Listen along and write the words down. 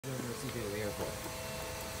Sioux Airport.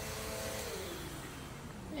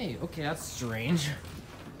 Hey, okay, that's strange.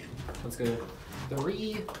 Let's go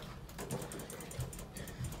 3.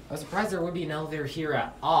 I was surprised there would be an elevator here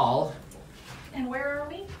at all. And where are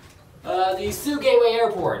we? The Sioux Gateway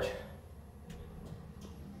Airport.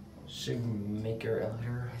 Schumacher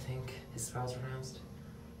elevator, I think is how it's pronounced.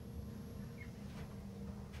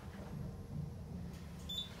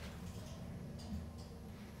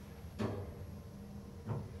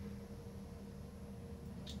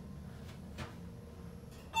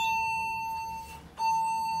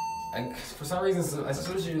 For some reason, I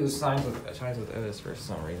supposed to do signs with Otis for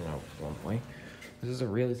some reason at one point. This is a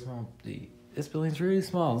really small. This building's really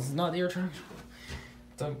small. This is not the air traffic.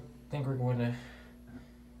 Don't think we're going to.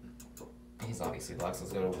 He's obviously locked.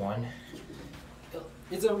 Let's go to 1.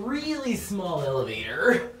 It's a really small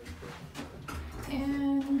elevator.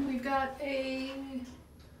 And we've got a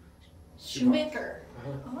Schumacher.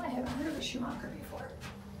 Oh, I haven't heard of a Schumacher before.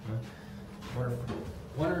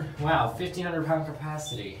 Wow, 1,500 pound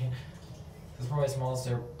capacity. This is probably the smallest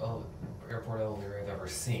airport elevator I've ever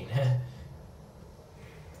seen. And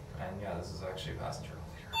yeah, this is actually a passenger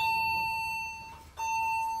elevator.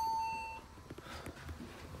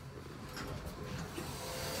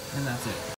 And that's it.